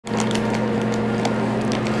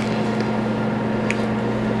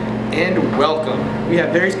and welcome. We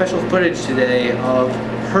have very special footage today of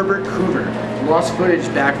Herbert Hoover. Lost footage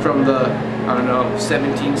back from the, I don't know,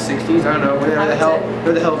 1760s, I don't know, where the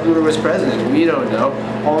hell Hoover was president. We don't know.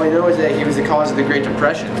 All we know is that he was the cause of the Great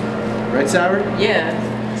Depression. Right, Sauer? Yeah,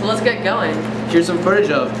 so let's get going. Here's some footage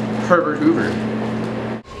of Herbert Hoover.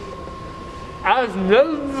 As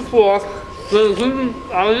never before, the human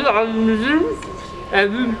organism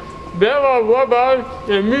and there are robots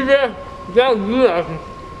and media that do that.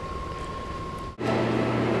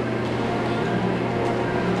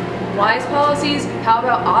 Wise policies? How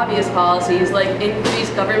about obvious policies like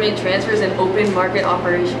increased government transfers and open market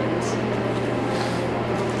operations?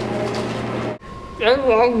 And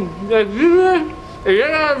the media is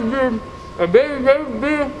a big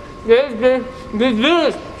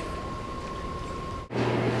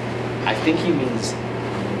I think he means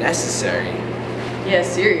necessary. Yeah,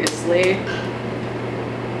 seriously.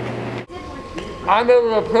 I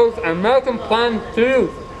never approached American plan too.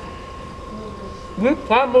 This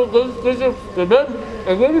plan will legislation the men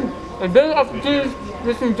and women and then opportunities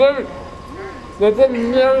disenjoyment. They put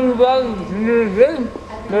nearly around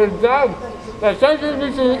their job. The science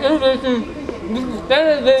innovation,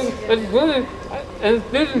 standardizing, education, and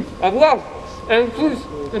education of wealth, and increase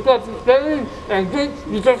the prosperity and good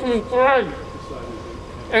nutritional thrive.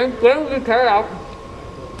 And when we carry out,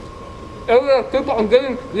 and we are people on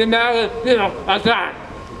getting the American, a time.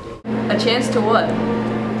 A chance to what?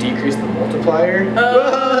 Decrease the multiplier?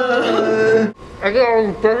 I get all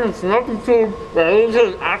the presents nothing to the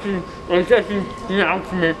agent action and setting the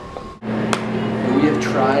announcement. We have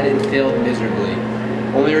tried and failed miserably,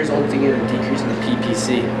 only resulting in a decrease in the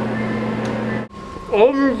PPC.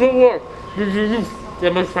 All the good work, did you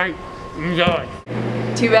demonstrate, enjoy.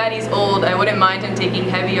 Too bad he's old. I wouldn't mind him taking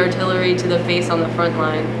heavy artillery to the face on the front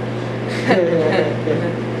line.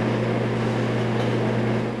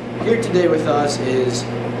 Here today with us is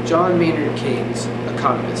John Maynard Keynes,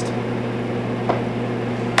 economist.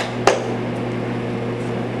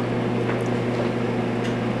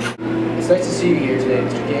 It's nice to see you here today,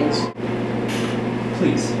 Mr. Keynes.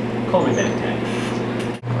 Please, call me back, Daddy.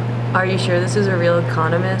 Are you sure this is a real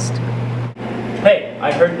economist? Hey,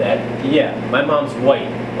 I heard that. Yeah, my mom's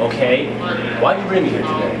white, okay? Why'd you bring me here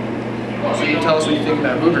today? So you can tell us what you think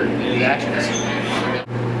about Hoover and his actions.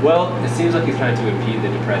 Well, it seems like he's trying to impede the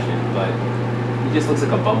Depression, but he just looks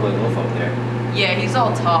like a bumbling wolf up there. Yeah, he's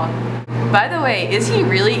all talk. By the way, is he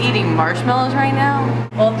really eating marshmallows right now?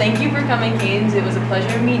 Well, thank you for coming, Keynes. It was a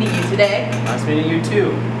pleasure meeting you today. Nice meeting you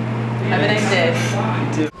too. Have a nice day.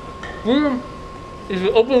 You too. Freedom is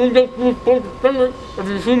the open window to the spirit of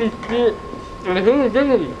the human spirit and the human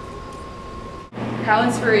dignity. How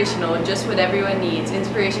inspirational, just what everyone needs.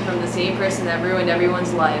 Inspiration from the same person that ruined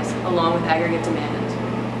everyone's lives, along with aggregate demand.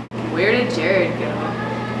 Where did Jared go?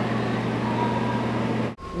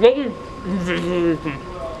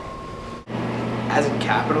 As in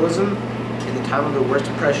capitalism, in the time of the worst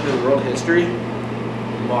depression in world history,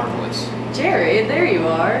 marvelous. Jared, there you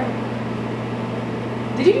are.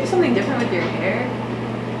 Did you do something different with your hair?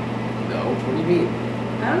 No, what do you mean?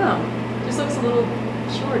 I don't know. Just looks a little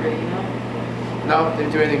shorter, you know? No,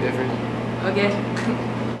 didn't do anything different. Okay.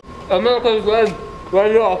 America's led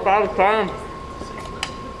right off 5 times.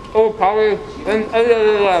 Oh, poverty and every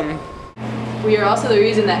other land. We are also the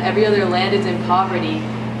reason that every other land is in poverty,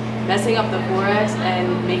 messing up the forest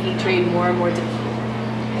and making trade more and more difficult.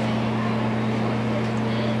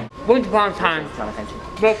 Once upon a time,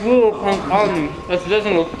 the rule upon army, a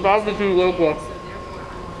citizen of poverty local.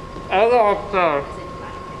 As our star,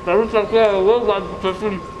 the rich of the world like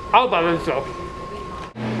person all by himself.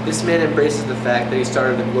 This man embraces the fact that he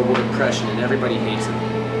started the global depression and everybody hates him.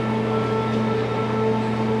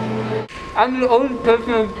 I'm the only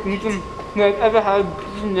person who has ever had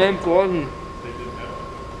a name for him.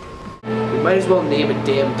 We might as well name a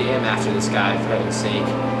damn dam after this guy, for heaven's sake.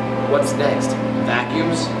 What's next?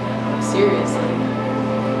 Vacuums? Seriously.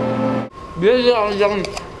 This is our young,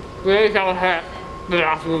 there's our hat, the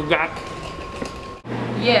after that.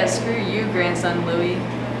 Yeah, screw you, grandson Louis.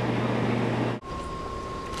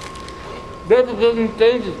 There's a dozen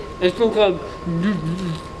changes. It's still called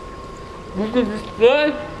we can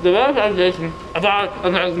destroy the realization about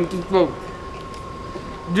American people.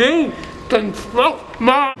 You can smoke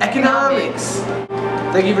my Economics!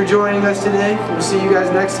 Thank you for joining us today. We'll see you guys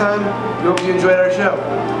next time. We hope you enjoyed our show.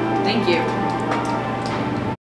 Thank you.